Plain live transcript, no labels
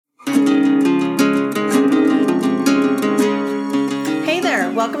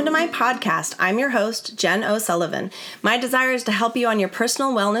welcome to my podcast. I'm your host, Jen O'Sullivan. My desire is to help you on your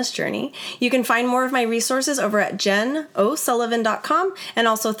personal wellness journey. You can find more of my resources over at jenosullivan.com and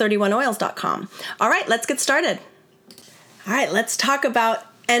also 31oils.com. All right, let's get started. All right, let's talk about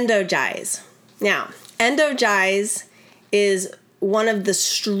Endogize. Now, Endogize is one of the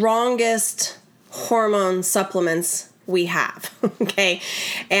strongest hormone supplements we have, okay?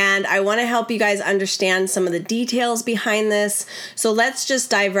 And I want to help you guys understand some of the details behind this. So let's just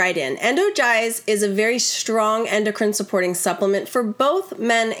dive right in. Endogize is a very strong endocrine supporting supplement for both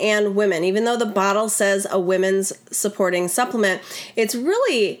men and women. Even though the bottle says a women's supporting supplement, it's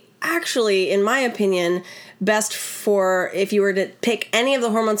really actually, in my opinion, best for if you were to pick any of the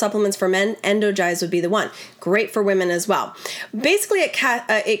hormone supplements for men, Endogize would be the one. Great for women as well. Basically, it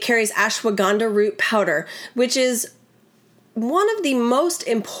carries ashwagandha root powder, which is one of the most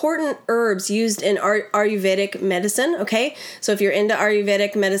important herbs used in Ayurvedic medicine, okay? So if you're into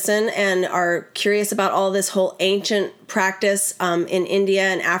Ayurvedic medicine and are curious about all this whole ancient practice in India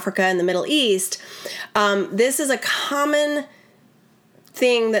and Africa and the Middle East, this is a common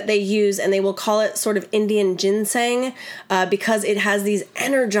thing that they use, and they will call it sort of Indian ginseng because it has these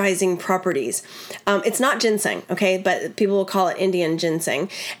energizing properties. It's not ginseng, okay, but people will call it Indian ginseng.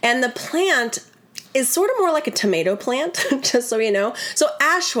 And the plant is sort of more like a tomato plant, just so you know. So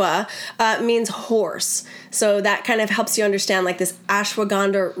ashwa means horse. So that kind of helps you understand, like, this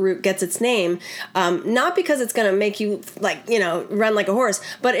ashwagandha root gets its name, not because it's going to make you, like, you know, run like a horse,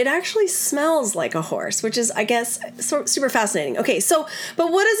 but it actually smells like a horse, which is, I guess, super fascinating. Okay, so,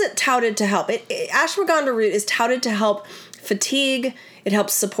 but what is it touted to help? Ashwagandha root is touted to help fatigue. It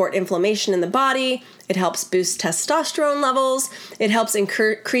helps support inflammation in the body. It helps boost testosterone levels. It helps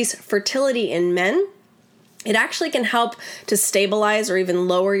increase fertility in men. It actually can help to stabilize or even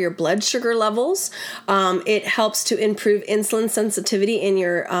lower your blood sugar levels. It helps to improve insulin sensitivity in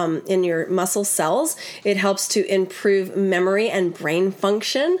your muscle cells. It helps to improve memory and brain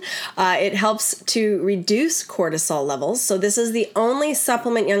function. It helps to reduce cortisol levels. So this is the only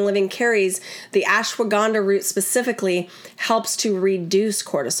supplement Young Living carries. The ashwagandha root specifically helps to reduce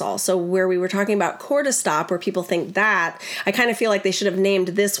cortisol. So where we were talking about Cortistop, where people think that, I kind of feel like they should have named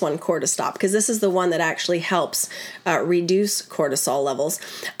this one Cortistop, because this is the one that actually helps reduce cortisol levels.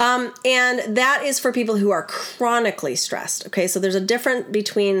 And that is for people who are chronically stressed. Okay, so there's a difference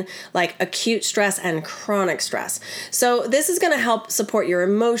between like acute stress and chronic stress. So this is going to help support your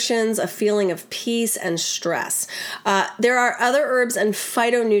emotions, a feeling of peace and stress. There are other herbs and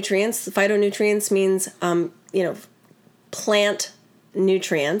phytonutrients. Phytonutrients means, plant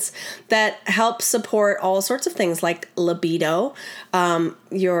nutrients that help support all sorts of things like libido.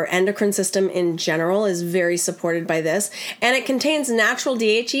 Your endocrine system in general is very supported by this. And it contains natural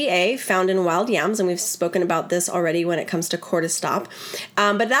DHEA found in wild yams. And we've spoken about this already when it comes to Cortistop.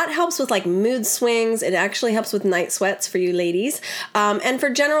 But that helps with like mood swings. It actually helps with night sweats for you ladies. And for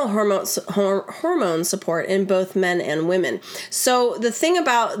general hormone support in both men and women. So the thing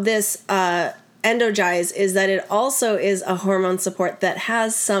about this Endogize is that it also is a hormone support that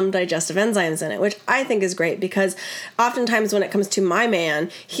has some digestive enzymes in it, which I think is great because oftentimes when it comes to my man,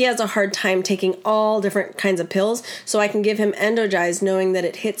 he has a hard time taking all different kinds of pills. So I can give him Endogize knowing that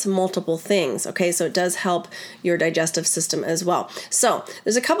it hits multiple things. Okay, so it does help your digestive system as well. So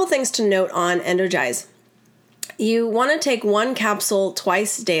there's a couple things to note on Endogize. You want to take one capsule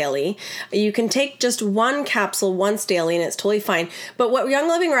twice daily. You can take just one capsule once daily and it's totally fine. But what Young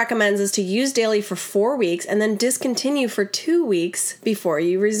Living recommends is to use daily for 4 weeks and then discontinue for 2 weeks before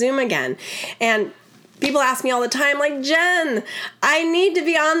you resume again. And people ask me all the time, like, Jen, I need to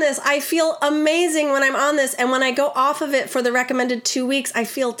be on this. I feel amazing when I'm on this. And when I go off of it for the recommended 2 weeks, I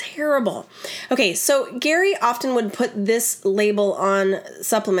feel terrible. Okay, so Gary often would put this label on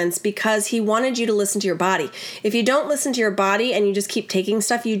supplements because he wanted you to listen to your body. If you don't listen to your body and you just keep taking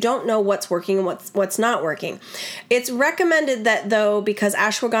stuff, you don't know what's working and what's not working. It's recommended that, though, because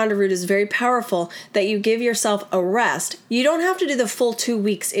ashwagandha root is very powerful, that you give yourself a rest. You don't have to do the full 2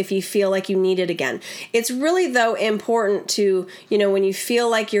 weeks if you feel like you need it again. It's really, though, important to, when you feel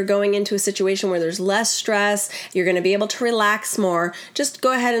like you're going into a situation where there's less stress, you're going to be able to relax more, just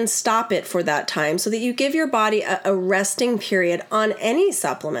go ahead and stop it for that time so that you give your body a resting period on any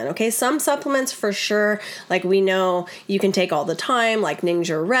supplement, okay? Some supplements for sure, like we know you can take all the time, like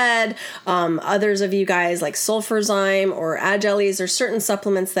Ningxia Red. Others of you guys like Sulfurzyme or Agelis or certain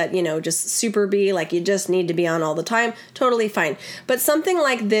supplements that, just Super B, like you just need to be on all the time, totally fine. But something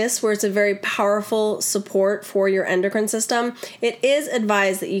like this where it's a very powerful essential support for your endocrine system, it is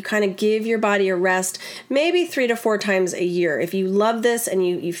advised that you kind of give your body a rest maybe 3 to 4 times a year. If you love this and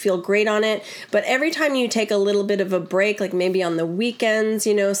you feel great on it, but every time you take a little bit of a break, like maybe on the weekends,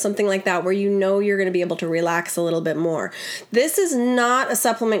 something like that, where you're going to be able to relax a little bit more. This is not a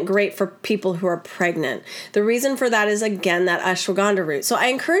supplement great for people who are pregnant. The reason for that is, again, that ashwagandha root. So I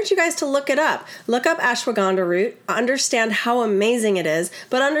encourage you guys to look it up. Look up ashwagandha root, understand how amazing it is,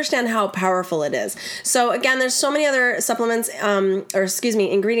 but understand how powerful it is. So again, there's so many other supplements,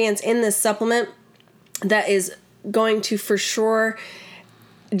 ingredients in this supplement that is going to for sure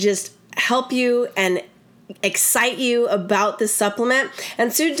just help you and excite you about this supplement.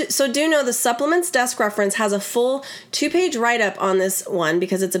 And so do know the Supplements Desk Reference has a full 2-page write-up on this one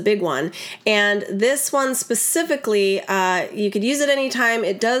because it's a big one. And this one specifically, you could use it anytime.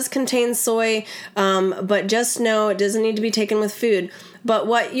 It does contain soy, but just know it doesn't need to be taken with food. But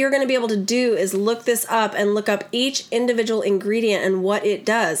what you're going to be able to do is look this up and look up each individual ingredient and what it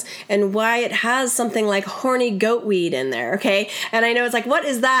does and why it has something like horny goatweed in there, okay? And I know it's like, what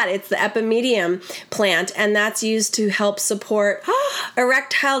is that? It's the epimedium plant, and that's used to help support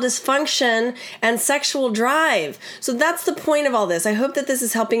erectile dysfunction and sexual drive. So that's the point of all this. I hope that this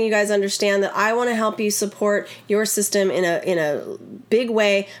is helping you guys understand that I want to help you support your system in a big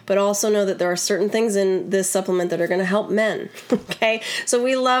way, but also know that there are certain things in this supplement that are going to help men, okay? So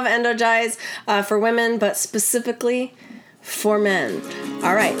we love Endogize for women, but specifically for men.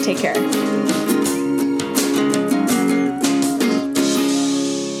 All right, take care.